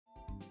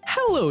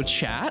Hello,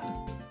 chat.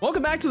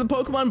 Welcome back to the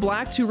Pokemon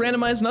Black 2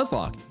 randomized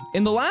Nuzlocke.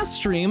 In the last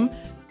stream,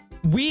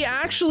 we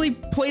actually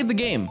played the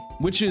game,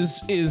 which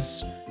is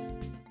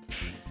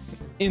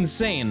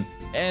insane.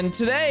 And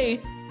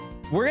today,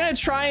 we're gonna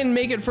try and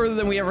make it further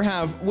than we ever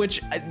have,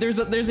 which there's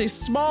a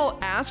small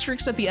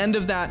asterisk at the end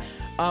of that,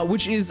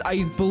 which is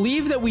I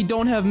believe that we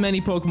don't have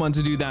many Pokemon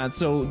to do that,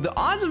 so the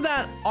odds of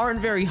that aren't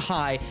very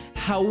high.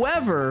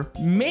 However,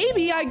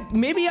 maybe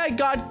I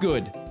got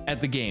good at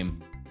the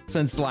game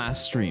since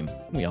last stream.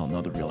 We all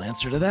know the real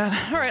answer to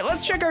that. All right,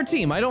 let's check our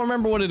team. I don't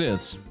remember what it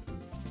is.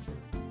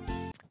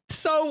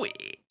 So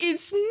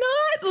it's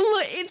not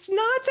that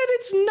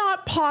it's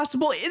not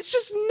possible. It's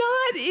just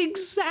not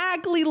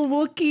exactly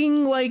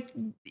looking like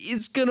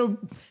it's gonna.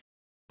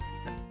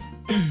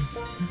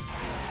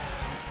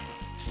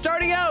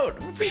 Starting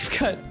out, we've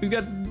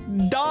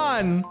got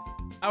Dawn,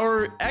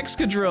 our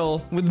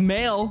Excadrill with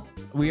Mail.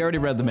 We already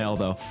read the mail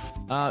though.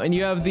 And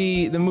you have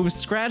the moves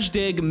Scratch,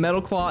 Dig,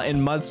 Metal Claw,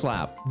 and Mud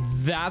Slap.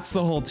 That's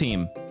the whole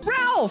team.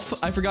 Ralph!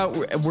 I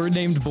forgot we're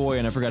named Boy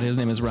and I forgot his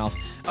name is Ralph.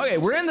 Okay,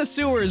 we're in the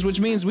sewers,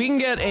 which means we can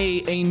get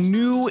a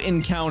new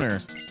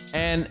encounter.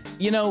 And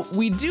you know,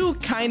 we do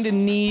kind of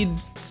need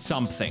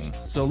something.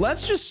 So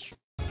let's just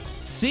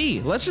see.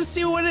 Let's just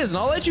see what it is and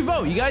I'll let you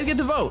vote. You guys get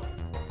to vote.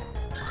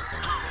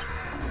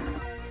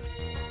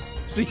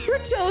 So you're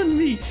telling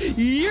me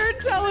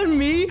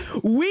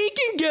we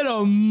can get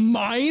a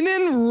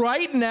minin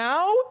right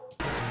now?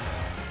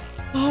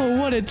 Oh,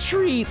 what a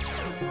treat.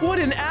 What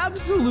an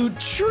absolute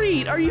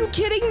treat. Are you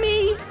kidding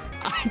me?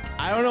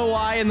 I don't know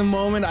why in the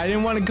moment I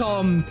didn't want to call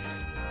him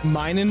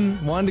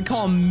minin, wanted to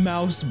call him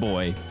Mouse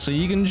Boy. So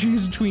you can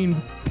choose between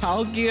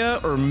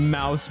Palkia or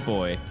Mouse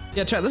Boy.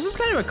 Yeah, chat, this is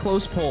kind of a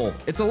close poll.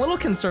 It's a little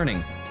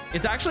concerning.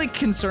 It's actually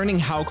concerning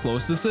how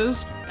close this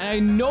is. And I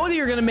know that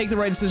you're gonna make the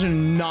right decision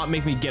and not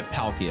make me get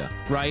Palkia,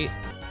 right?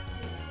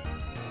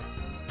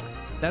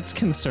 That's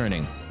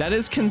concerning. That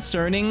is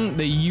concerning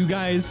that you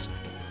guys,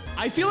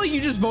 I feel like you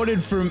just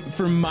voted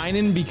for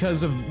Minin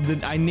because of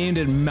I named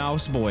it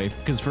Mouse Boy,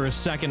 because for a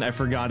second I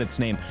forgot its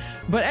name.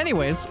 But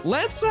anyways,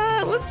 let's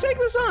take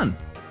this on.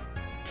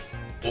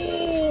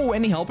 Oh,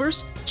 any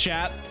helpers?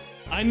 Chat,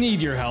 I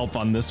need your help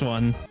on this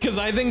one, because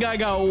I think I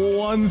got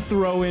one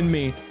throw in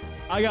me.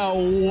 I got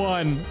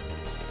one.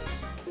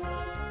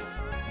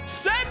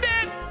 Send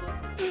it!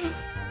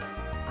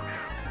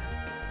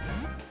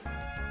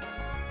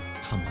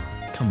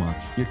 Come on.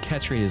 Your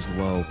catch rate is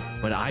low,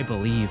 but I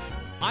believe.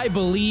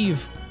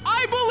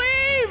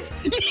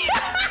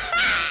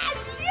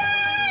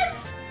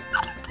 Yes!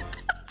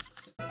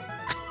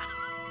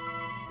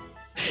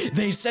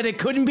 They said it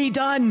couldn't be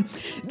done.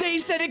 They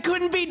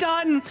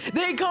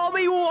call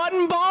me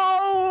One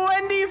Ball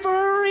Wendy for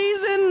a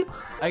reason.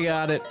 I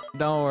got it.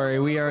 Don't worry.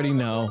 We already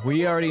know.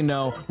 We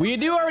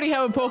do already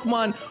have a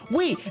Pokemon.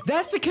 Wait,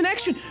 that's the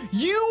connection.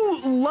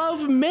 You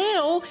love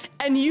mail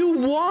and you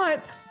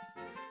want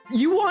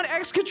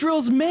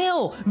Excadrill's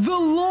mail. The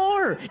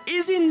lore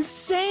is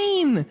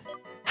insane.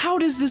 How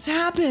does this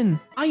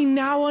happen? I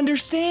now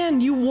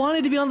understand. You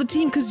wanted to be on the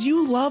team because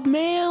you love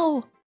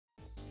mail.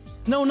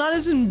 No, not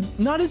as in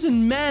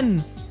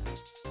men.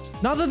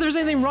 Not that there's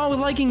anything wrong with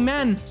liking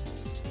men,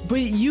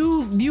 but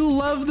you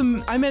love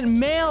them. I meant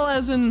male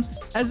as in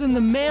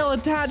the male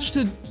attached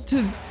to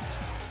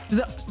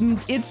the.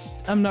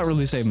 I'm not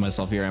really saving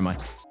myself here, am I?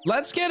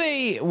 Let's get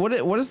a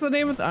what is the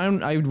name of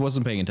I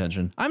wasn't paying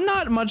attention. I'm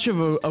not much of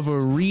a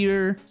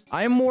reader.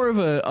 I'm more of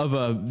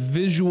a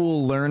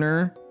visual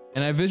learner,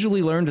 and I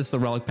visually learned it's the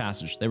Relic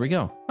Passage. There we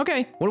go.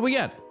 Okay, what do we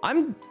get?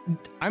 I'm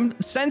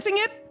sensing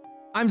it.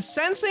 I'm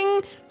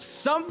sensing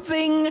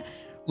something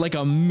like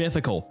a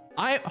mythical.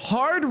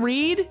 Hard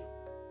read.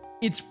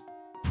 It's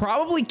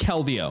probably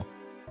Keldeo.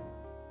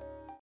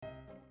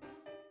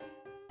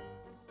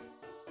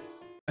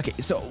 Okay,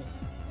 so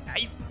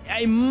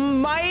I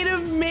might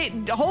have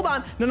made. Hold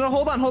on. No,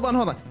 hold on.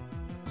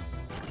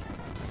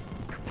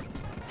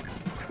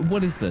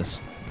 What is this?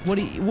 What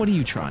are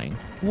you trying?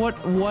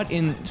 What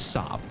in?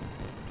 Stop.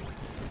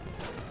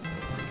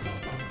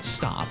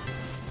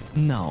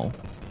 No.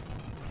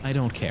 I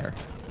don't care.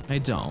 I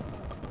don't.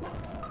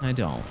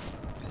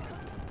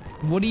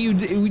 What do you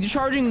do? Are you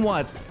charging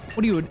what?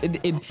 What are you,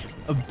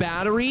 a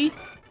battery?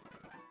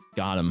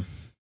 Got him.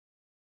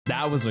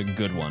 That was a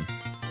good one.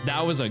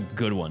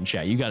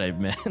 Chat. You gotta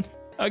admit.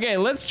 Okay,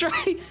 let's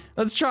try.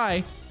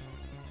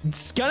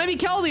 It's gonna be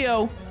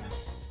Keldeo.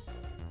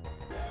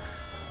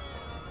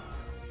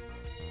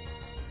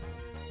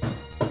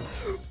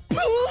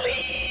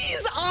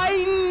 Please,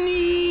 I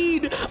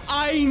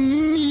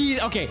need,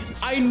 okay,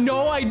 I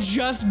know I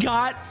just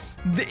got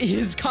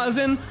his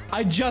cousin.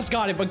 I just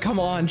got it, but come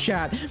on,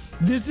 chat.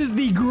 This is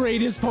the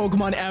greatest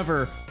Pokemon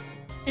ever.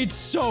 It's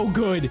so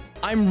good.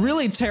 I'm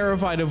really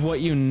terrified of what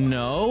you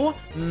know.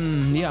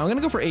 Yeah, I'm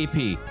gonna go for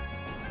AP.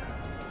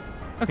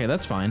 Okay,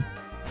 that's fine.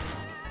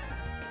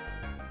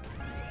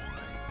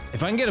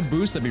 If I can get a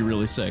boost, that'd be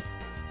really sick.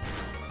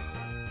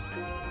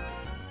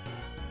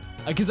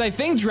 Because I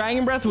think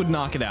Dragon Breath would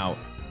knock it out.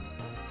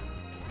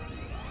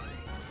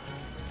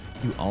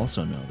 You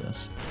also know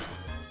this.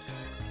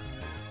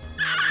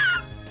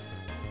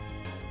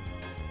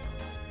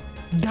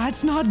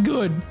 That's not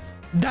good.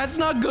 That's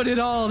not good at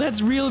all.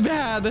 That's real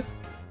bad.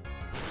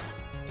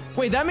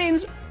 Wait, that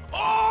means,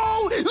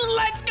 oh,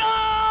 let's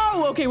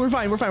go. Okay, we're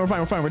fine. We're fine. We're fine.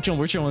 We're fine. We're chilling.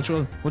 We're chilling. We're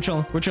chilling. We're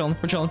chilling. We're chilling.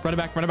 We're chilling. Run it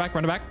back. Run it back.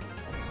 Run it back.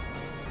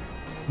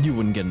 You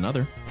wouldn't get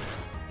another.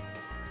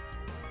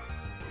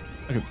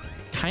 Okay,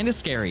 kind of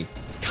scary.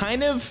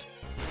 Kind of.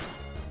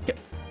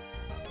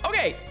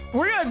 Okay,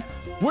 we're good.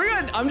 We're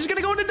good. I'm just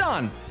gonna go into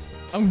Dawn.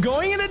 I'm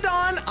going into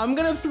Dawn. I'm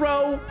gonna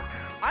throw.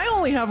 I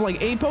only have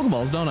like 8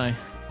 Pokeballs, don't I?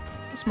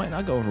 This might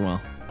not go over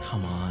well.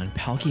 Come on,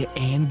 Palkia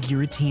and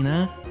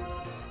Giratina.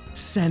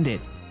 Send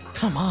it.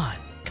 Come on.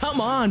 Come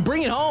on,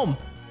 bring it home.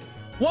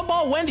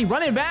 1-ball Wendy,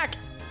 run it back.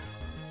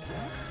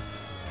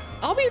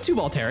 I'll be a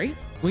 2-ball Terry.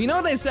 Well, you know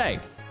what they say.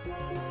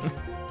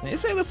 They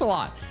say this a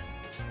lot.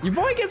 Your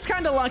boy gets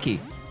kind of lucky.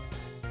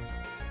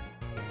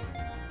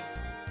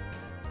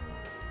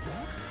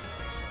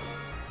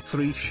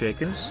 Three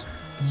shakers.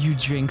 You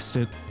jinxed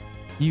it.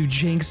 You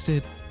jinxed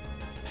it.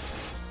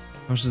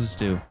 How much does this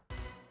do?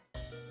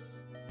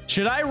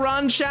 Should I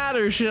run, chat,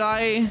 or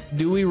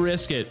do we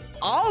risk it?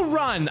 I'll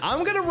run.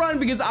 I'm gonna run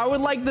because I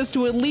would like this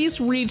to at least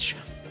reach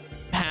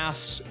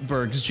past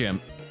Berg's gym.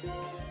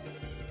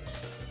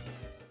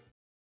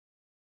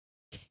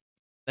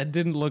 That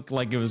didn't look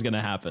like it was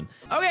gonna happen.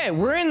 Okay,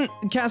 we're in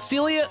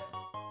Castelia.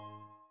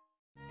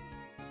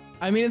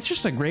 I mean, it's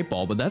just a great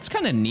ball, but that's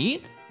kind of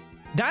neat.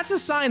 That's a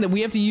sign that we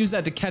have to use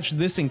that to catch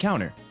this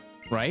encounter,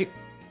 right?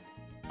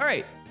 All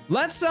right,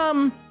 let's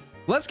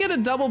get a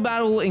double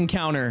battle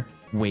encounter.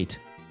 Wait,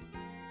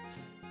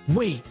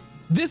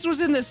 this was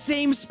in the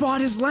same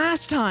spot as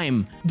last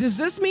time. Does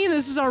this mean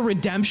this is our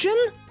redemption?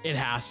 It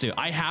has to.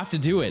 I have to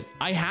do it.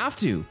 I have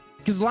to,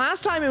 because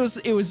last time it was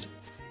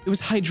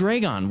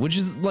Hydreigon, which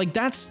is like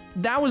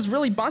that was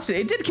really busted.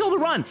 It did kill the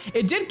run.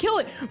 It did kill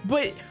it,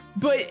 but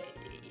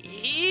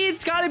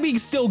it's got to be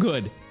still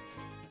good.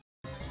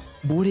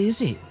 What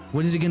is it?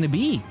 What is it gonna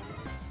be?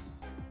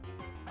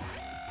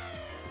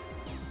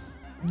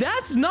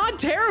 That's not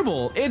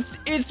terrible.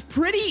 It's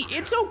pretty,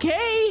 it's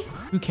okay.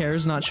 Who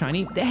cares, not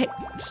shiny? Hey,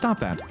 stop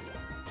that.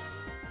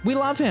 We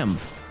love him.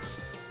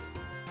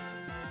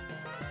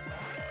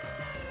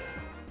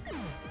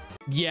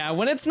 Yeah,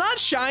 when it's not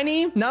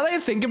shiny, now that I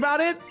think about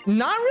it,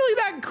 not really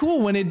that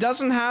cool when it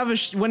doesn't have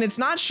when it's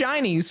not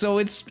shiny, so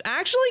it's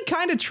actually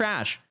kind of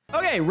trash.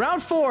 Okay,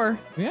 round 4.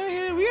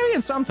 Yeah, we gotta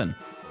get something.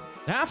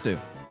 Have to.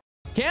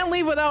 Can't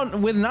leave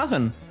with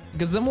nothing,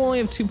 because then we'll only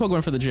have 2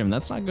 Pokemon for the gym.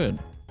 That's not good.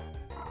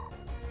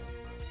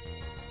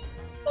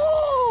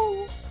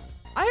 Oh,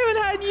 I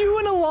haven't had you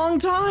in a long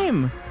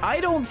time. I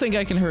don't think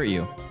I can hurt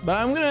you, but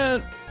I'm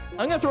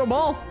gonna throw a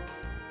ball.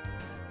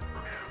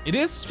 It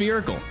is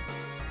spherical.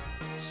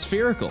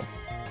 Spherical.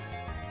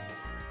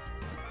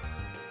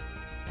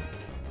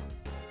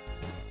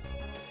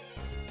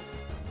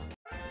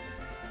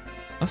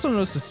 I also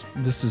noticed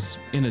this is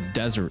in a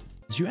desert.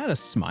 Did you add a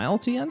smile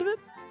to the end of it?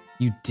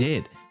 You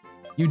did.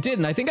 You did,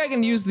 and I think I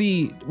can use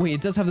the... Wait,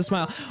 it does have the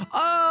smile.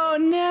 Oh,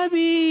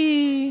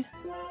 Nebby!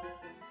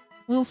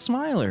 Little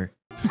smiler.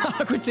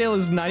 Aquatail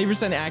is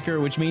 90%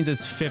 accurate, which means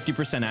it's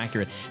 50%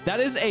 accurate. That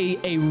is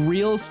a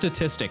real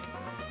statistic.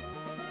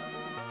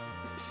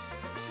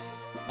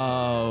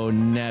 Oh,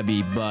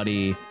 Nebby,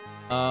 buddy.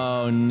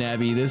 Oh,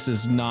 Nebby, this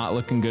is not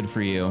looking good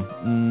for you.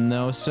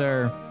 No,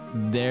 sir.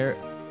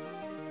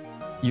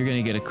 You're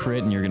gonna get a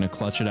crit and you're gonna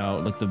clutch it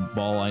out like the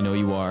ball I know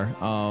you are.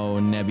 Oh,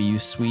 Nebby, you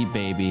sweet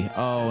baby.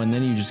 Oh, and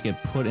then you just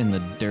get put in the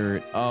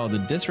dirt. Oh, the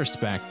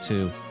disrespect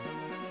too.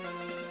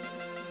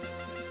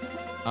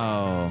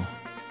 Oh,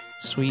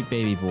 sweet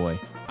baby boy.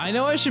 I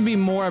know I should be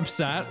more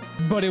upset,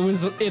 but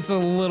it's a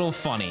little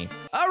funny.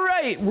 All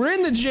right, we're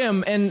in the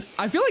gym, and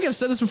I feel like I've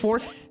said this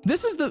before.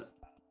 This is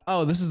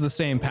the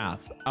same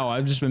path. Oh,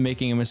 I've just been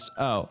making a mistake.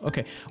 Oh,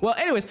 okay. Well,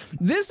 anyways,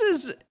 this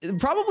is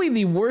probably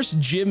the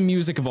worst gym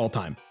music of all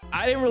time.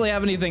 I didn't really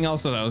have anything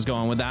else that I was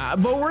going with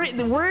that, but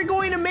we're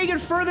going to make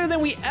it further than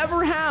we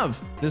ever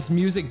have. This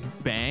music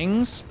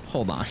bangs.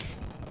 Hold on.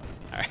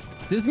 All right.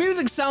 This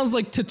music sounds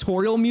like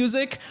tutorial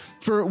music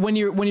for when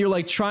you're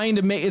like trying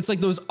to make, it's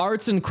like those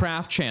arts and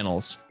craft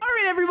channels. All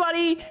right,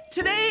 everybody.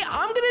 Today,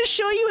 I'm going to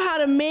show you how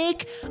to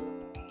make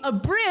a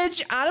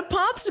bridge out of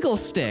popsicle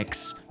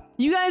sticks.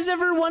 You guys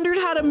ever wondered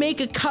how to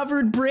make a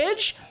covered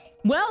bridge?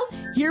 Well,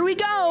 here we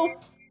go.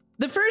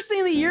 The first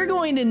thing that you're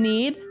going to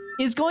need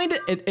is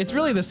it's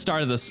really the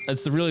start of this.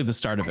 It's really the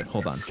start of it.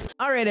 Hold on.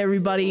 All right,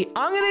 everybody.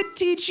 I'm going to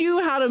teach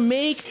you how to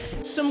make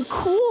some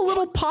cool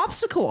little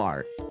popsicle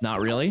art. Not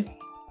really.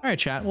 All right,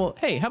 chat. Well,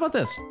 hey, how about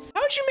this?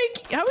 How would you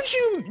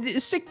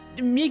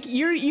make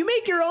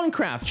your own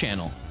craft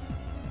channel?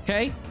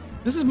 Okay,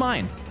 this is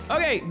mine.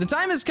 Okay, the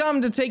time has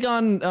come to take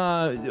on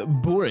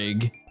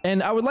Borig,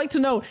 and I would like to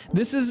know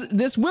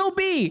this will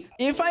be,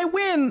 if I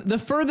win, the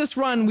furthest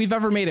run we've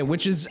ever made it,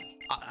 which is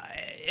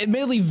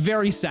admittedly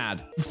very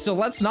sad. So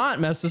let's not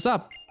mess this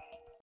up.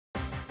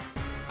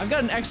 I've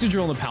got an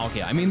Excadrill and a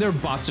Palkia. I mean, they're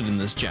busted in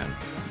this gen,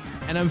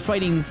 and I'm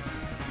fighting 4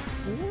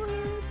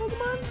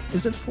 Pokemon.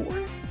 Is it 4?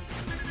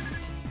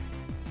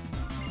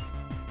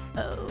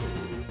 Oh,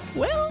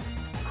 well.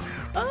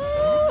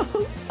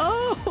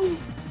 Oh,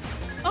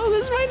 Oh,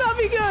 this might not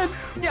be good.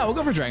 Yeah, we'll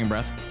go for Dragon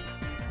Breath.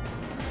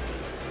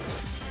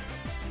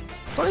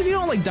 As long as you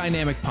don't like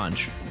Dynamic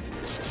Punch.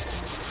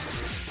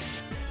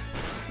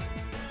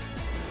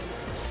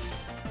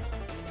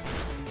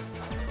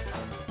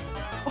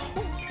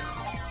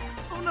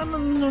 Oh, no, no,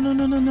 no, no,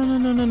 no, no, no, no,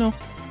 no, no, no.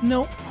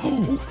 No.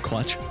 Oh,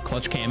 clutch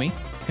Cammy.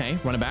 Okay,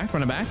 run it back,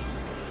 run it back.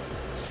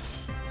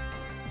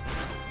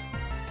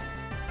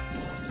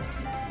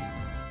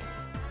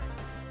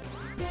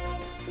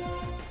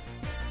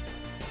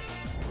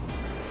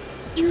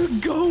 You're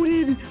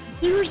goated.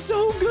 You're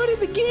so good at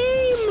the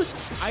game.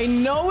 I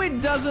know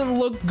it doesn't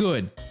look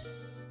good,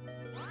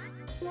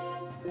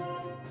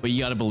 but you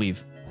gotta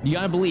believe. You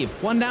gotta believe.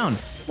 One down.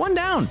 One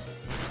down.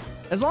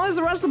 As long as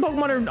the rest of the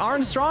Pokemon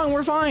aren't strong,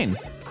 we're fine.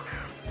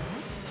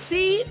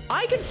 See,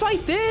 I can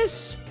fight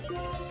this.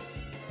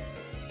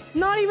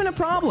 Not even a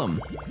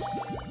problem.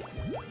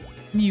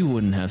 You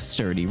wouldn't have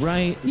Sturdy,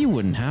 right? You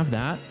wouldn't have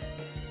that.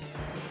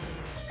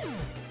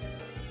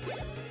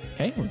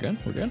 Okay, we're good.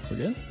 We're good. We're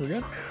good. We're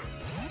good.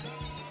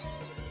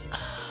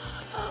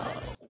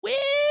 Well,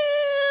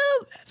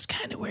 that's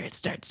kind of where it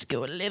starts to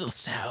go a little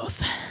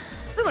south.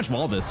 Pretty much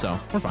wall this, so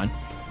we're fine.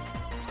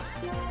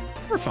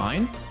 We're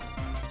fine.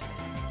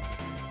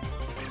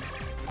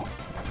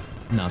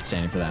 Not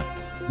standing for that.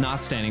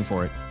 Not standing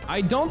for it. I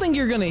don't think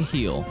you're gonna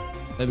heal.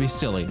 That'd be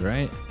silly,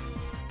 right?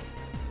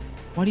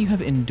 Why do you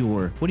have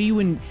Endure? What do you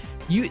in?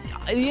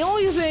 The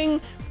only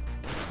thing.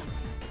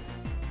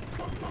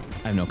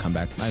 I have no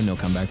comeback. I have no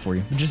comeback for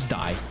you. Just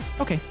die.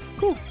 Okay,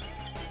 cool.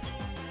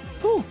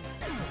 Cool.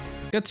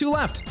 Got 2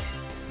 left.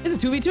 It's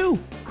a 2v2.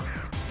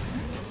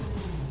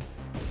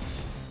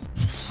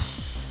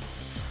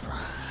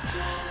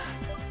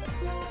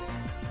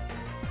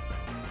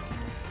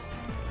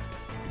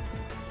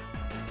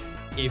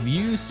 If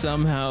you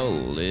somehow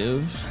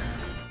live,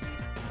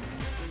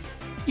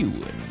 you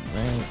wouldn't,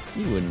 right?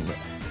 You wouldn't.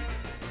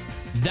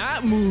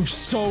 That moved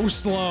so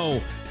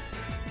slow.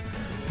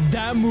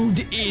 That moved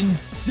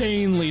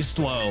insanely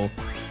slow.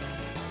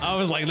 I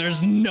was like,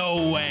 there's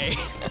no way.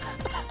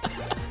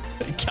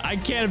 I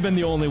can't have been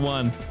the only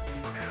one.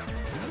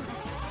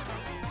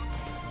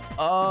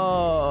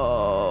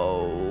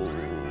 Oh,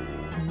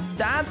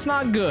 that's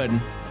not good.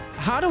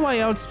 How do I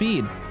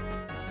outspeed?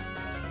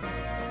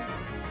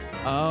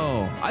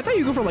 Oh, I thought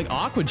you go for like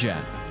Aqua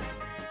Jet.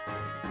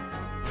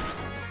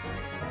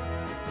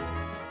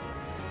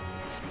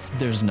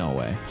 There's no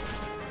way.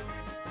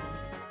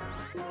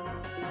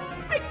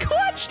 I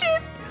clutched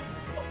it.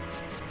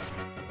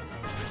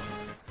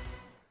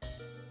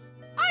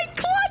 I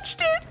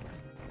clutched it.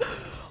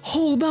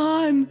 Hold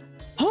on.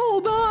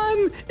 Hold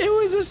on. It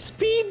was a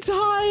speed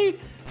tie.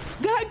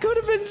 That could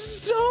have been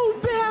so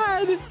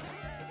bad.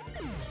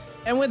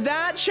 And with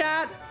that,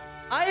 chat,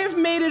 I have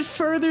made it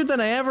further than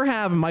I ever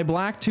have in my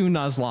Black 2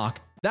 Nuzlocke.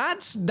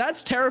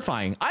 That's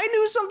terrifying. I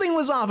knew something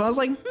was off. I was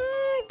like,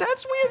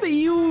 that's weird that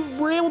you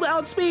were able to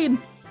outspeed.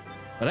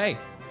 But hey,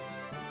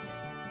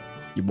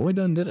 your boy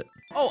done did it.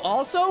 Oh,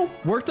 also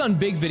worked on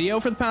big video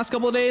for the past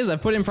couple of days.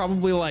 I've put in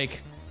probably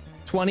like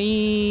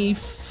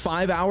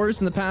 25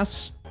 hours in the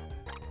past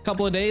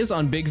couple of days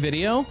on big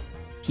video.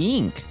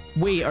 Pink.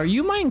 Wait, are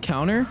you my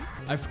encounter?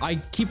 I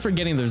keep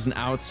forgetting there's an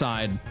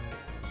outside.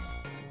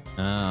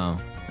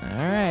 Oh. All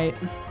right.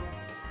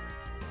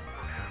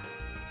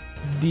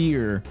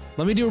 Deer.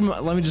 Let me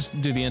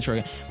just do the intro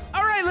again.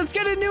 All right, let's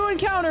get a new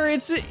encounter.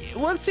 Let's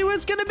see what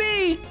it's gonna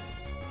be.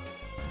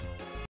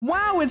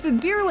 Wow, it's a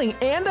deerling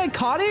and I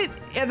caught it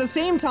at the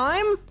same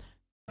time?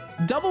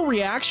 Double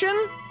reaction?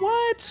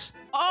 What?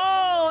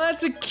 Oh,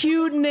 that's a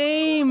cute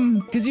name.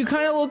 Because you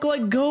kind of look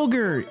like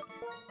Gogurt.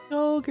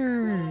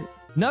 Gogurt.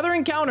 Another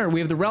encounter. We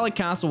have the Relic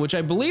Castle, which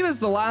I believe is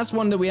the last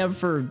one that we have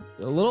for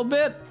a little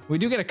bit. We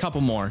do get a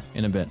couple more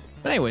in a bit.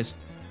 But anyways.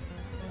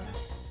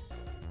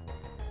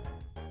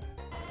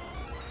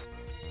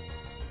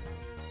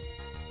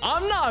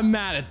 I'm not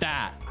mad at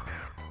that.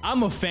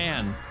 I'm a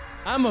fan.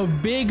 I'm a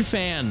big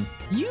fan.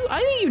 I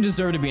think you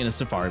deserve to be in a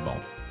Safari Ball.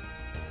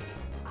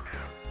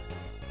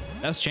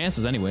 Best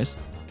chances anyways.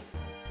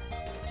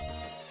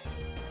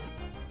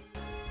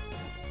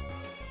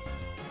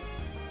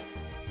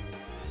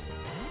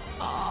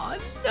 Oh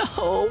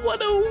no,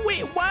 what a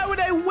waste. Why would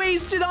I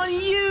waste it on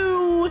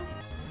you?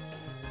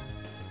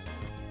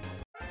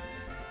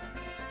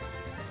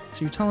 So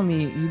you're telling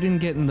me you didn't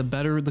get in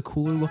the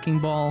cooler looking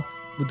ball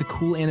with the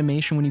cool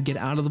animation when you get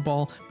out of the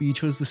ball, but you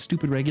chose the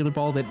stupid regular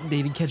ball that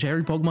they catch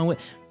every Pokemon with?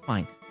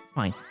 Fine,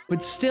 fine.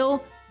 But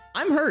still,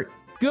 I'm hurt.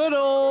 Good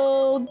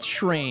old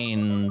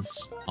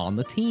trains on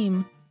the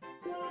team.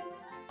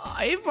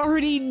 I've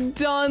already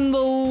done the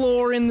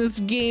lore in this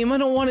game. I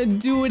don't want to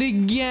do it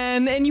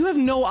again. And you have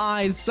no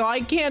eyes, so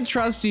I can't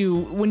trust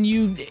you when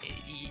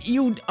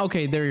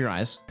okay, there are your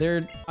eyes.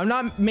 I'm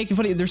not making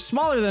fun of you. They're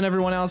smaller than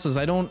everyone else's.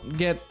 I don't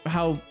get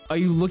how, are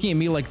you looking at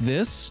me like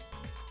this?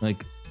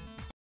 Like,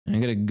 I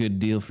got a good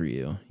deal for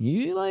you.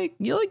 You like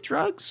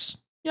drugs,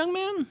 young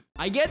man?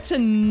 I get to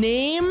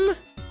name,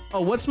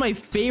 oh, what's my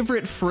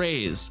favorite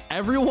phrase?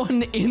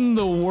 Everyone in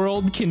the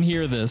world can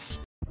hear this.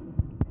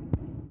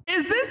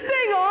 Is this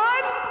thing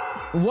on?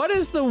 What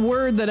is the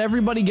word that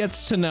everybody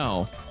gets to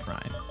know?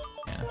 Prime.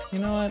 Yeah. You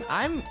know what?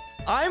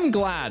 I'm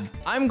glad.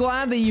 I'm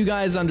glad that you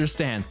guys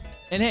understand.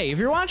 And hey, if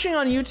you're watching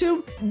on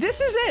YouTube,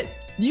 this is it.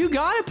 You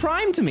gotta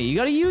prime to me. You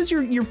gotta use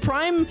your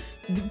prime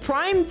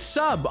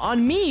sub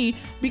on me,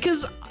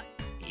 because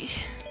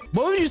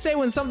what would you say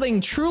when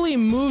something truly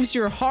moves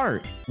your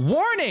heart?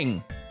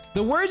 Warning!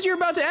 The words you're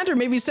about to enter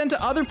may be sent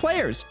to other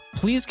players.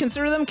 Please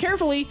consider them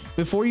carefully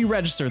before you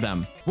register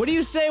them. What do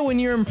you say when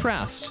you're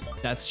impressed?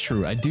 That's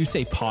true. I do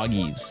say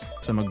poggies,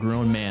 because I'm a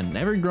grown man.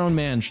 Every grown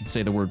man should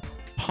say the word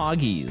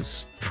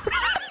poggies.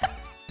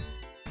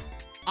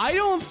 I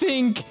don't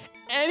think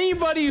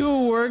anybody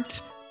who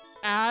worked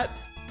at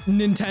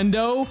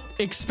Nintendo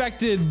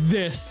expected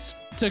this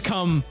to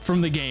come from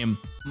the game.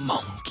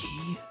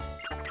 Monkey.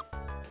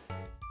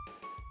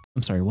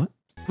 I'm sorry, what?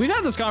 We've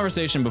had this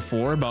conversation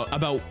before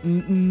about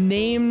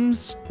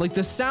names. Like,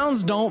 the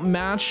sounds don't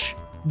match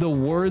the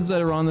words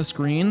that are on the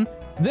screen.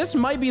 This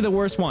might be the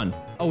worst one.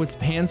 Oh, it's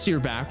pansier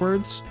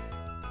backwards.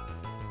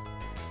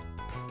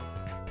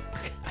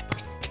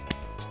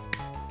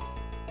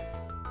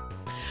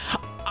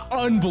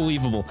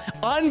 Unbelievable.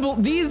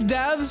 These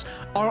devs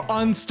are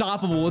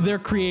unstoppable with their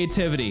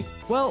creativity.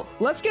 Well,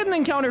 let's get an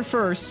encounter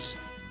first.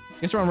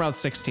 I guess we're on Route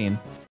 16.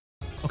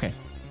 Okay.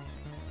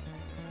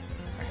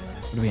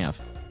 What do we have?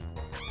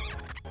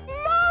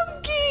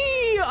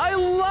 Monkey! I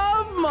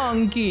love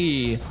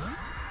Monkey.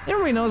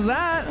 Everybody knows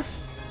that.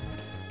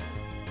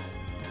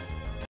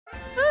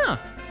 Huh.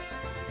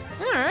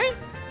 All right.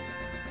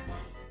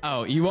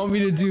 Oh, you want me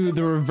to do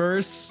the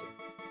reverse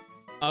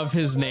of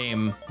his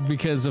name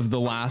because of the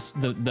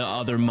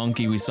other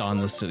monkey we saw in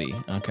the city?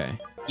 Okay.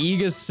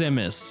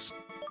 Egosimus.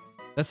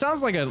 That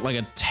sounds like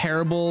a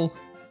terrible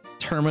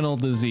terminal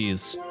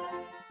disease.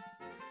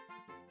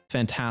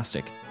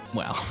 Fantastic.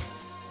 Well,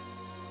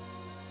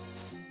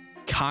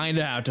 kind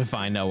of have to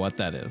find out what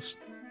that is.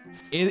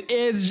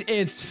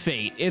 It's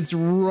fate. It's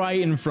right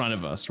in front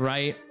of us,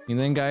 right? You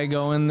think I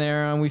go in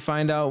there and we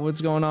find out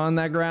what's going on in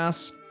that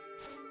grass?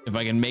 If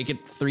I can make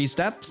it 3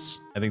 steps,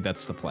 I think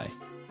that's the play.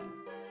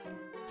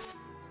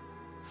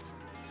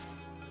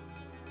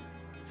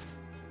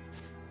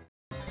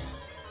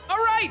 All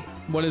right,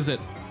 what is it?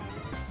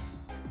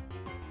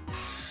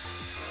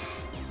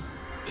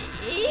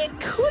 It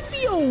could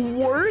be a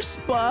worse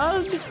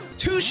bug.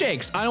 2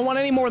 shakes. I don't want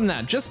any more than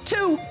that. Just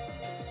 2.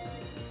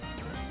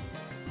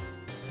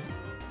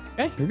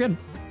 Okay, you're good.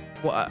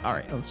 Well, all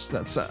right.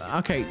 That's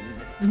okay.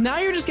 Now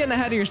you're just getting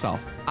ahead of yourself.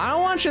 I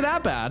don't want you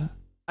that bad.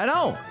 I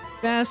don't.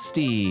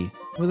 Bestie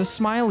with a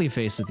smiley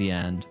face at the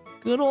end.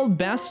 Good old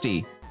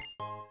bestie.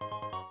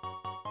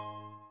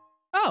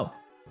 Oh.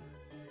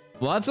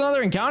 Well, that's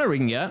another encounter we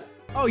can get.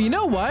 Oh, you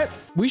know what?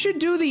 We should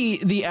do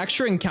the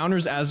extra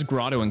encounters as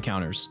grotto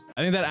encounters.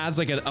 I think that adds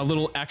like a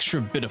little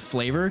extra bit of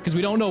flavor because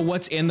we don't know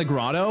what's in the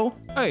grotto.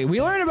 Okay,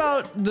 we learned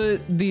about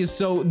these.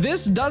 So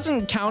this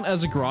doesn't count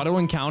as a grotto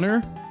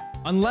encounter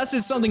unless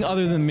it's something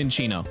other than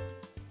Minccino.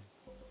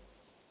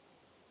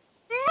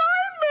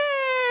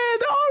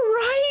 Martman! All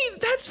right,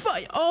 that's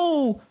fine.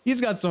 Oh,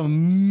 he's got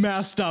some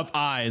messed up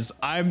eyes.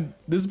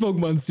 This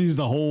Pokemon sees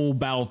the whole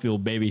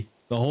battlefield, baby.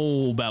 The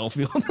whole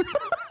battlefield.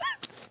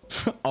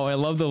 Oh, I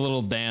love the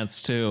little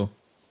dance too.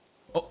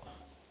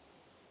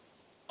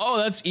 Oh,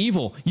 that's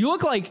evil. You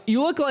look like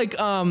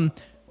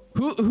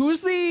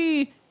who's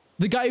the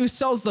guy who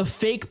sells the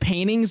fake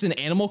paintings in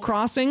Animal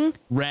Crossing?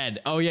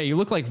 Red. Oh yeah, you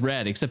look like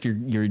Red, except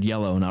you're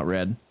yellow, not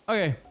red.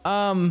 Okay.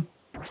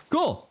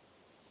 Cool.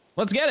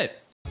 Let's get it.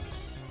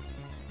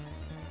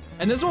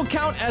 And this will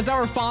count as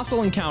our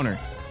fossil encounter.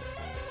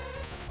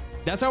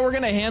 That's how we're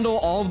gonna handle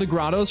all of the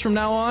grottos from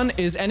now on,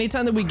 is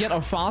anytime that we get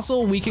a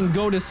fossil, we can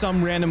go to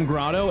some random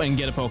grotto and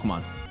get a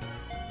Pokemon.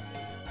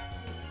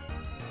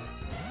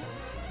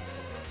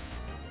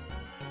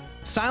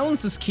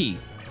 Silence is key.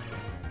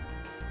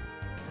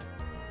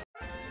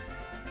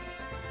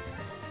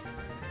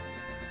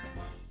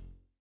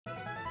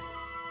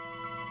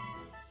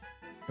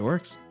 It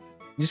works.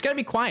 You just gotta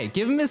be quiet.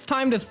 Give him his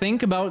time to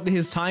think about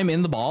his time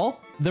in the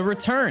ball. The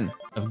return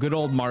of good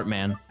old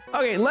Martman.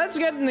 Okay, let's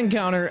get an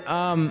encounter.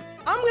 I'm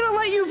gonna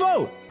let you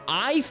vote.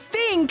 I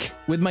think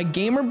with my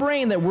gamer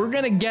brain that we're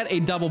gonna get a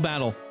double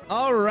battle.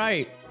 All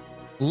right,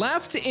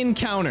 left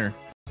encounter.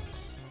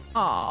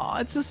 Aw,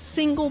 it's a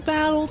single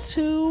battle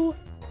too.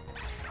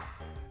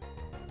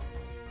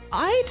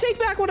 I take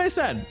back what I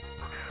said.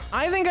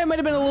 I think I might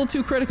have been a little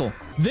too critical.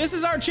 This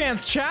is our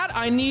chance, chat.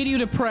 I need you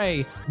to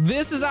pray.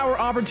 This is our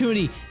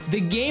opportunity. The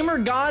gamer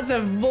gods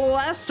have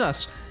blessed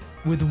us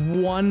with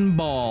 1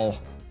 ball.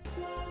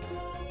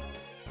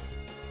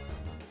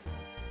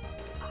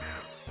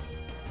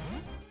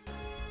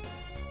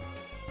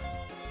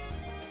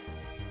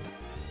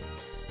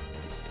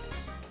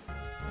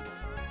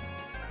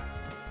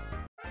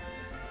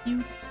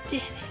 You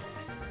did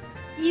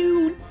it.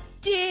 You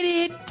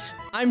did it.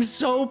 I'm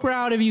so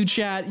proud of you,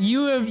 chat.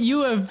 You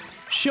have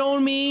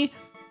shown me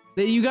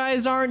that you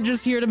guys aren't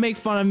just here to make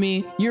fun of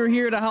me. You're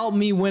here to help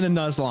me win a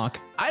Nuzlocke.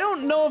 I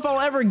don't know if I'll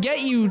ever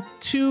get you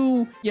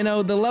to, you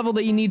know, the level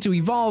that you need to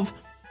evolve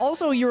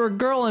Also, you're a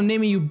girl, I'm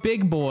naming you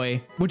Big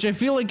Boy, which I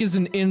feel like is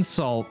an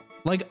insult.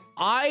 Like,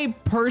 I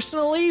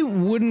personally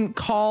wouldn't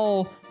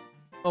call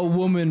a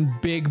woman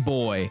Big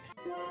Boy.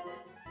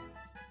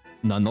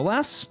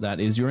 Nonetheless, that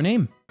is your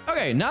name.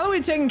 Okay, now that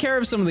we've taken care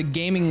of some of the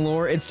gaming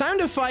lore, it's time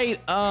to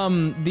fight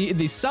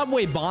the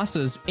Subway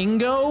bosses,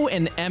 Ingo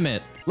and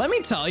Emmett. Let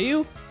me tell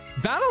you,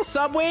 Battle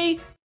Subway,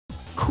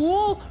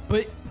 cool,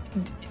 but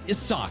it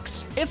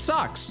sucks. It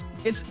sucks.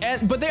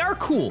 But they are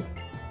cool.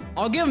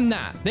 I'll give them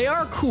that. They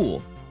are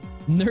cool.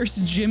 Nurse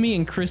Jimmy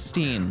and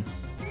Christine.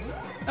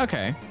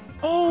 Okay.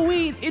 Oh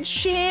wait, it's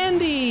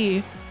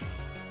Shandy.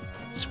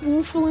 It's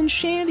Woofle and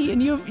Shandy,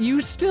 and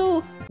you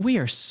still. We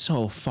are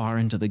so far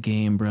into the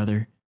game,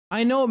 brother.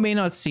 I know it may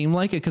not seem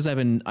like it because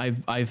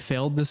I've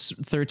failed this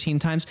 13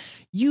 times.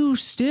 You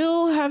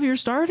still have your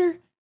starter?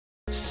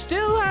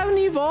 Still haven't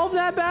evolved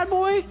that bad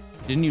boy?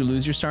 Didn't you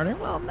lose your starter?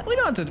 Well, we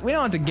don't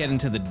have to get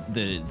into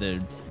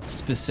the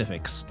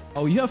specifics.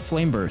 Oh, you have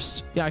Flame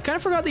Burst. Yeah, I kind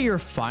of forgot that you're a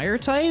fire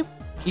type,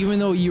 even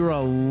though you're a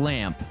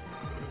lamp.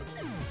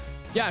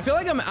 Yeah, I feel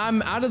like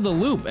I'm out of the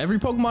loop. Every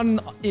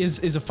Pokemon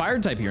is a fire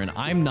type here, and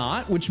I'm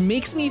not, which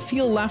makes me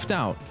feel left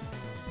out.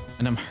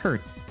 And I'm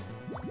hurt.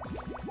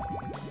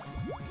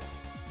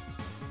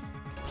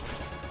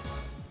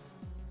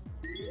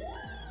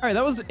 All right,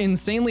 that was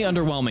insanely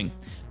underwhelming.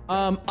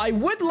 I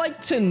would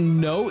like to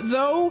note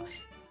though,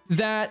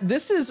 that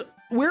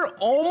we're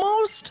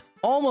almost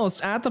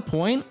at the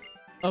point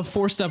of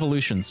forced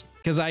evolutions.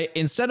 Because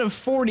instead of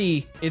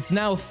 40, it's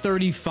now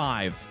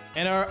 35.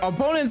 And our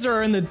opponents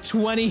are in the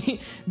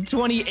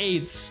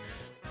 28s.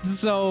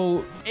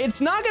 So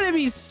it's not gonna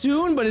be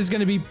soon, but it's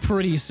gonna be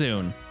pretty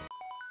soon.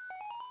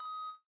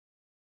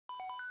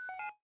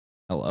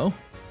 Hello?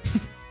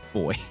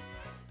 Boy.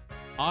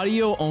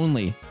 Audio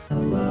only.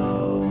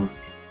 Hello?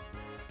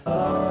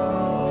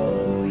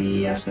 Oh,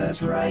 yes,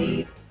 that's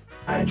right.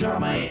 I dropped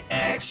my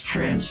X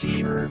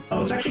transceiver.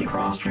 Oh, it's actually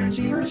cross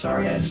transceiver?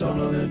 Sorry, I just don't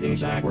know the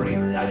exact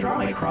wording. I dropped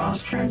my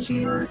cross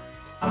transceiver.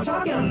 I'm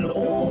talking on an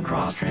old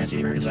cross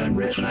transceiver because I'm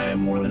rich and I have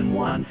more than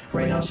one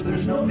right now, so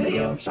there's no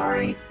video.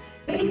 Sorry.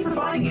 Thank you for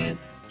finding it.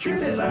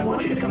 Truth is, I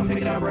want you to come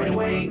pick it up right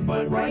away,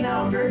 but right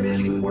now I'm very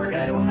busy with work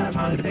and I don't have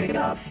time to pick it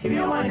up. If you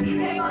don't mind, could you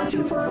hang on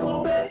to it for a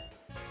little bit?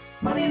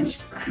 My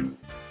name's...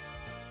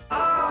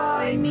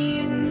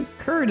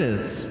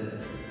 Curtis.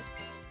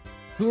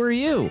 Who are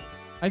you?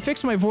 I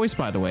fixed my voice,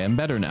 by the way. I'm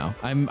better now.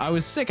 I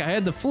was sick. I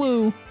had the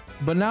flu,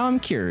 but now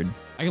I'm cured.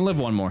 I can live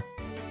one more.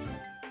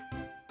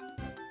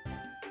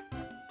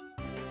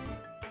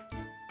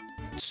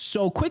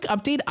 So quick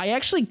update. I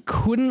actually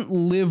couldn't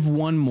live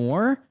one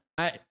more.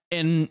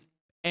 And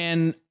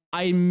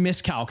I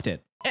miscalculated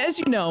it. As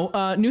you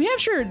know, New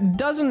Hampshire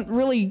doesn't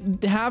really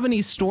have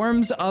any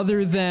storms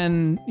other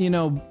than, you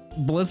know,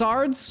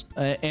 blizzards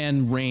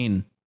and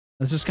rain.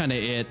 That's just kind of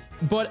it.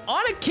 But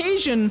on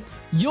occasion,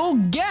 you'll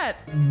get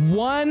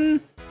one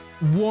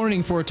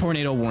warning for a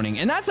tornado warning.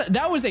 And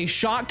that was a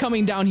shock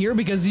coming down here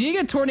because you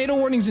get tornado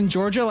warnings in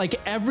Georgia like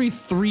every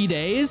 3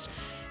 days.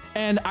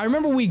 And I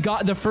remember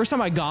the first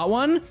time I got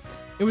one,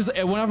 it went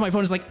off my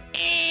phone. It's like,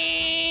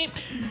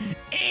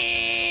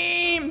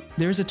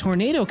 there's a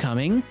tornado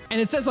coming,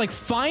 and it says like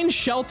find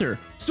shelter.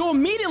 So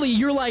immediately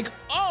you're like,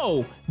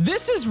 oh,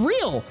 this is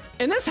real.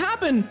 And this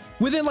happened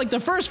within like the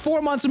first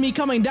 4 months of me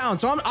coming down.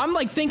 So I'm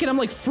like thinking, I'm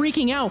like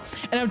freaking out,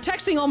 and I'm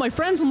texting all my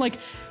friends. I'm like,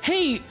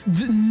 hey,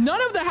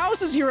 none of the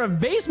houses here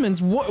have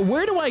basements.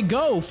 Where do I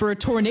go for a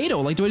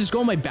tornado? Like, do I just go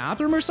in my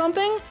bathroom or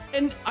something?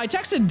 And I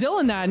texted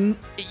Dylan that, and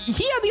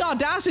he had the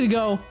audacity to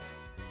go,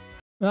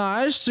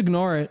 I just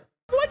ignore it.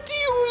 What do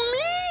you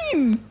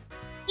mean?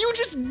 You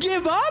just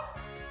give up?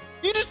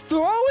 You just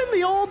throw in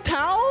the old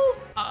towel?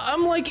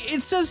 I'm like,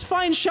 it says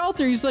find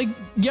shelter. He's like,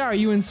 yeah, are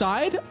you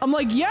inside? I'm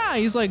like, yeah.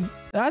 He's like,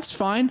 that's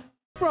fine.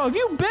 Bro, have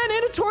you been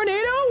in a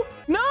tornado?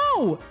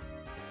 No,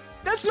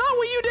 that's not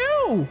what you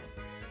do.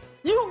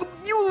 You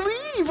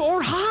leave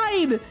or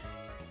hide.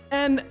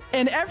 And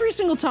every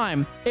single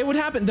time it would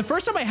happen. The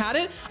first time I had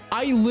it,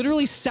 I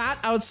literally sat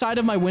outside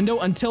of my window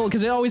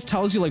because it always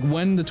tells you like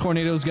when the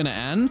tornado is gonna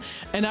end.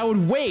 And I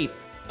would wait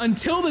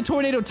until the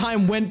tornado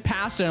time went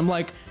past it. I'm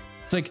like,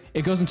 it's like,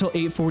 it goes until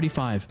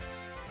 8:45,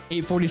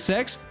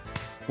 8:46.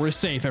 We're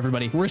safe,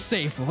 everybody. We're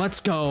safe. Let's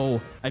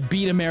go. I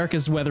beat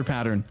America's weather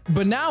pattern.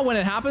 But now when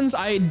it happens,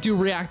 I do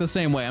react the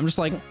same way. I'm just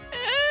like,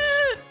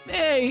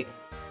 hey,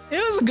 it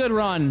was a good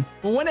run.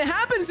 But when it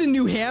happens in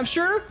New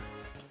Hampshire,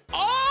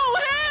 all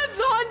hands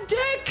on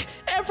deck,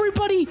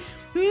 everybody.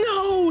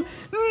 No,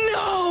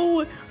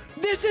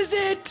 this is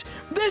it.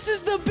 This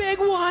is the big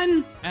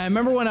one. And I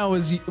remember when I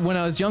was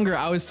younger,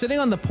 I was sitting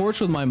on the porch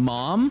with my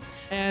mom,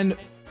 and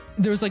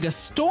there was like a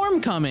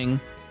storm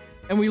coming,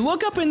 and we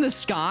look up in the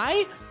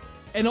sky,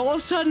 and all of a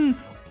sudden,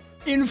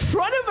 in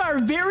front of our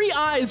very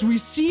eyes, we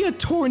see a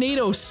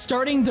tornado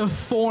starting to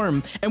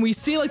form, and we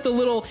see like the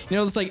little, you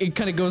know, it's like, it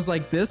kind of goes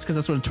like this, because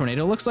that's what a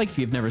tornado looks like if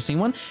you've never seen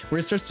one, where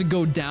it starts to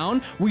go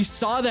down. We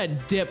saw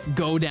that dip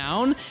go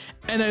down,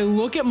 and I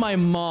look at my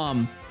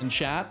mom in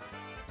chat.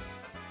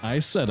 I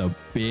said a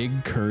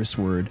big curse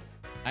word.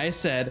 I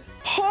said,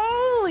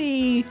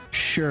 holy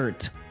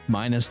shirt.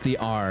 minus the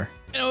R.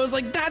 And I was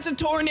like, that's a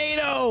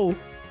tornado.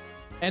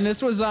 And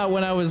this was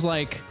when I was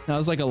like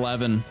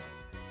 11.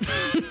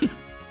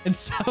 And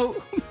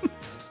so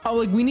I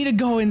was like, we need to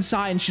go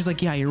inside. And she's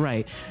like, yeah, you're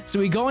right. So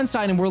we go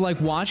inside and we're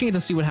like watching it to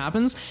see what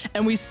happens.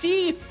 And we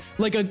see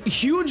like a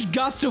huge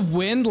gust of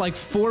wind, like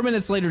 4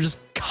 minutes later, just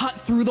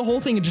cut through the whole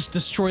thing and just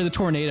destroy the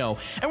tornado.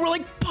 And we're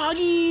like,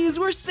 puggies,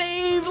 we're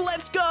saved.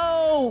 Let's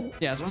go.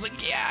 Yeah, so I was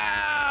like,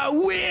 yeah,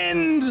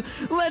 wind.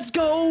 Let's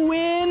go,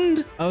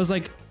 wind. I was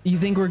like, you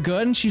think we're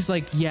good? And she's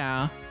like,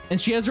 yeah. And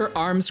she has her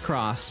arms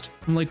crossed.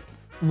 I'm like,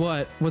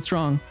 what? What's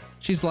wrong?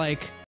 She's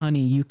like,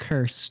 honey, you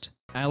cursed.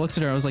 And I looked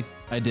at her. I was like,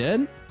 I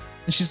did?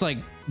 And she's like,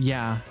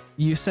 yeah,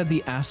 you said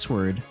the S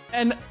word.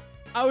 And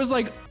I was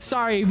like,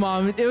 sorry,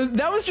 mom.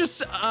 That was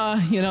just,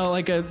 you know,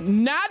 like a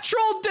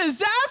natural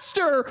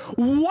disaster.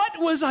 What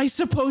was I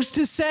supposed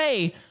to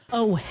say?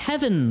 Oh,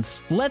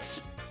 heavens.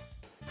 Let's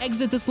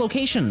exit this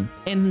location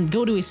and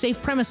go to a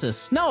safe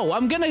premises. No,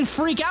 I'm gonna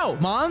freak out,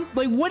 mom.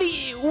 Like, what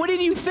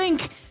did you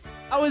think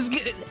I was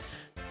gonna...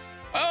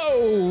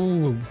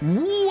 Oh,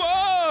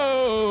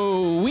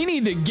 whoa, we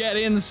need to get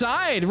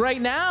inside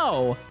right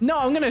now. No,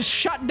 I'm gonna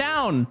shut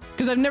down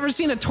because I've never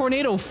seen a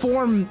tornado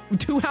form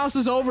 2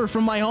 houses over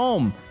from my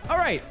home. All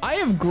right, I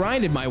have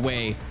grinded my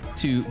way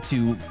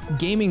to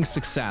gaming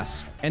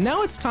success. And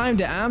now it's time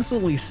to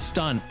absolutely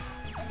stunt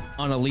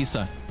on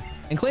Elisa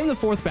and claim the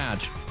 4th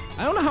badge.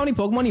 I don't know how many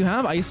Pokemon you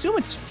have. I assume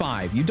it's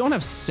 5. You don't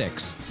have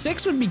 6.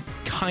 6 would be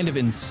kind of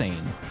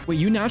insane. Wait,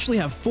 you naturally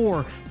have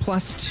 4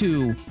 plus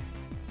 2.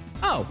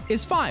 Oh,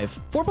 it's 5.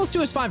 4 plus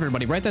 2 is 5,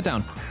 everybody. Write that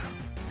down.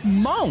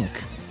 Monk.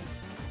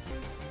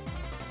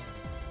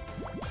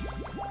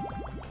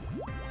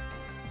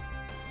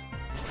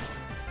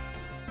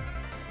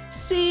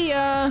 See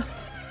ya.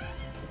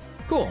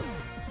 Cool.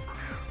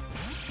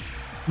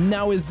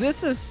 Now, is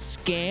this a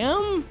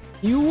scam?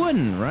 You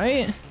wouldn't,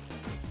 right?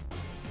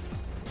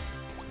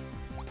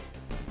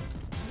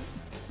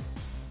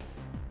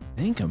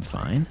 I think I'm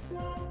fine.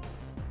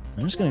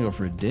 I'm just gonna go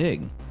for a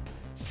dig.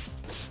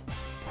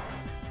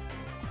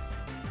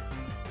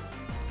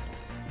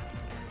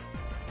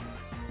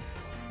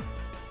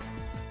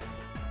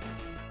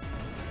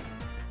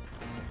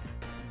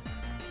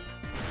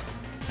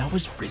 That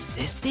was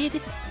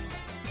resisted?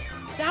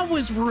 That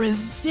was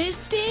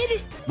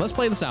resisted? Let's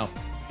play this out.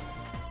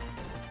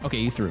 Okay,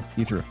 you threw.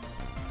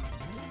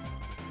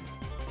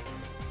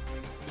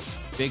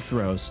 Big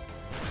throws.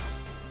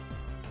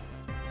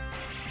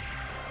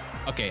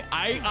 Okay,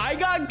 I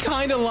got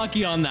kind of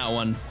lucky on that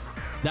one.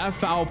 That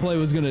foul play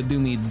was gonna do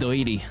me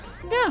dirty.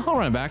 Yeah, I'll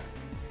run it back.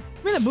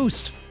 Give me that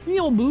boost. Give me the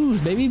old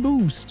boost, baby,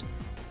 boost.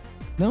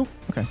 No?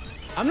 Okay.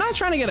 I'm not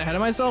trying to get ahead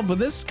of myself, but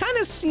this kind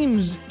of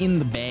seems in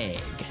the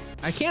bag.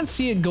 I can't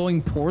see it going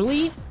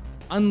poorly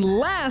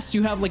unless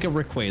you have like a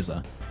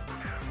Rayquaza.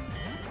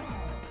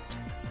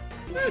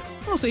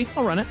 We'll see.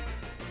 I'll run it.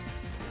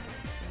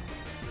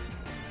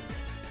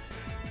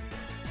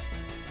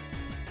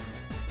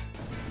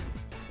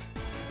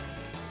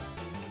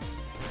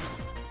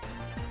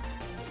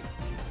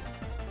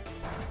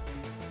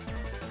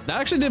 That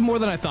actually did more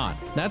than I thought.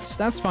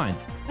 That's fine.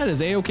 That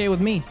is A-okay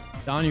with me.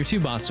 Don, you're too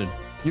busted.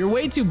 You're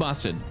way too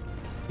busted.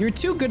 You're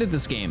too good at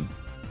this game.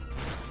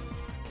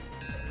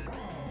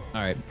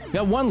 All right,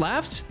 got 1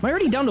 left. Am I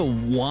already down to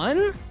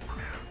 1?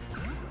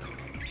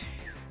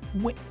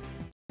 Wait,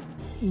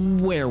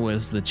 where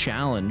was the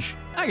challenge?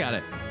 I got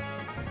it.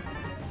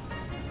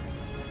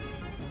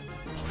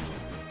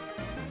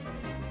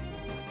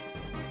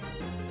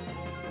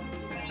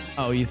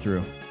 Oh, you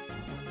threw.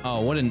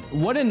 Oh, what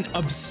an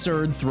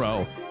absurd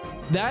throw.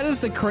 That is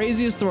the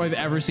craziest throw I've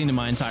ever seen in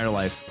my entire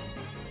life.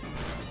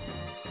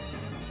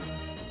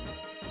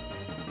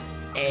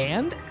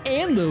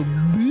 And the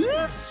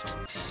boost.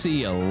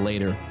 See ya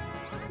later.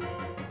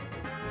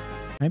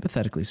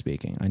 Hypothetically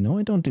speaking, I know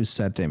I don't do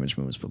set damage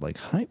moves, but like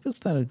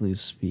hypothetically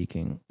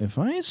speaking, if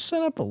I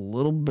set up a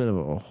little bit of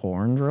a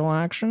horn drill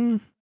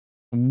action,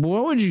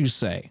 what would you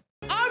say?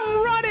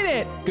 I'm running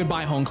it!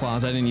 Goodbye, Hone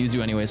Claws. I didn't use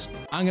you anyways.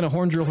 I'm gonna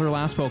horn drill her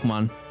last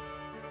Pokemon.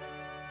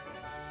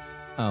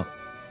 Oh.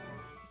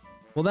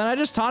 Well, then I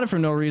just taught it for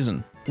no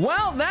reason.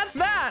 Well, that's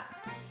that.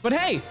 But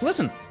hey,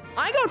 listen.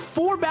 I got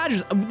 4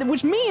 badges,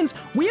 which means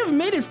we have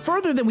made it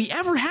further than we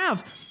ever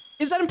have.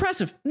 Is that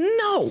impressive?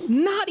 No,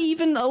 not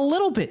even a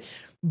little bit.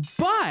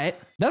 But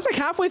that's like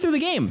halfway through the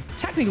game,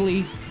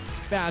 technically,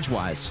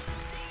 badge-wise.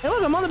 Hey,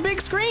 look, I'm on the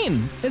big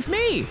screen. It's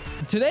me.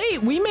 Today,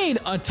 we made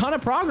a ton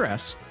of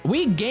progress.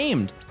 We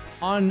gamed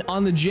on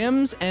the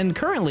gyms, and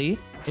currently,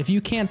 if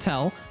you can't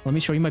tell, let me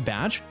show you my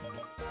badge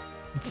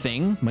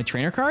thing, my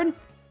trainer card.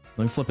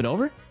 Let me flip it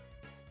over.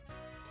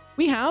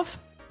 We have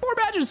 4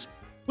 badges,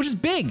 which is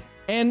big.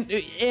 And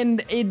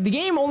the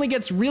game only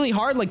gets really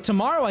hard. Like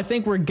tomorrow, I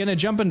think we're gonna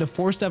jump into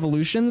Forced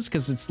Evolutions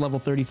because it's level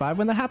 35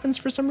 when that happens.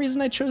 For some reason,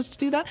 I chose to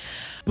do that.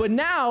 But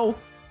now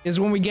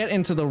is when we get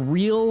into the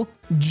real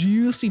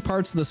juicy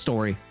parts of the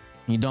story.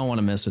 You don't want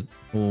to miss it.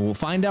 We'll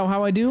find out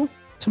how I do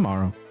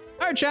tomorrow.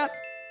 All right, chat.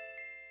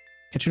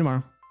 Catch you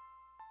tomorrow.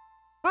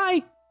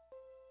 Bye.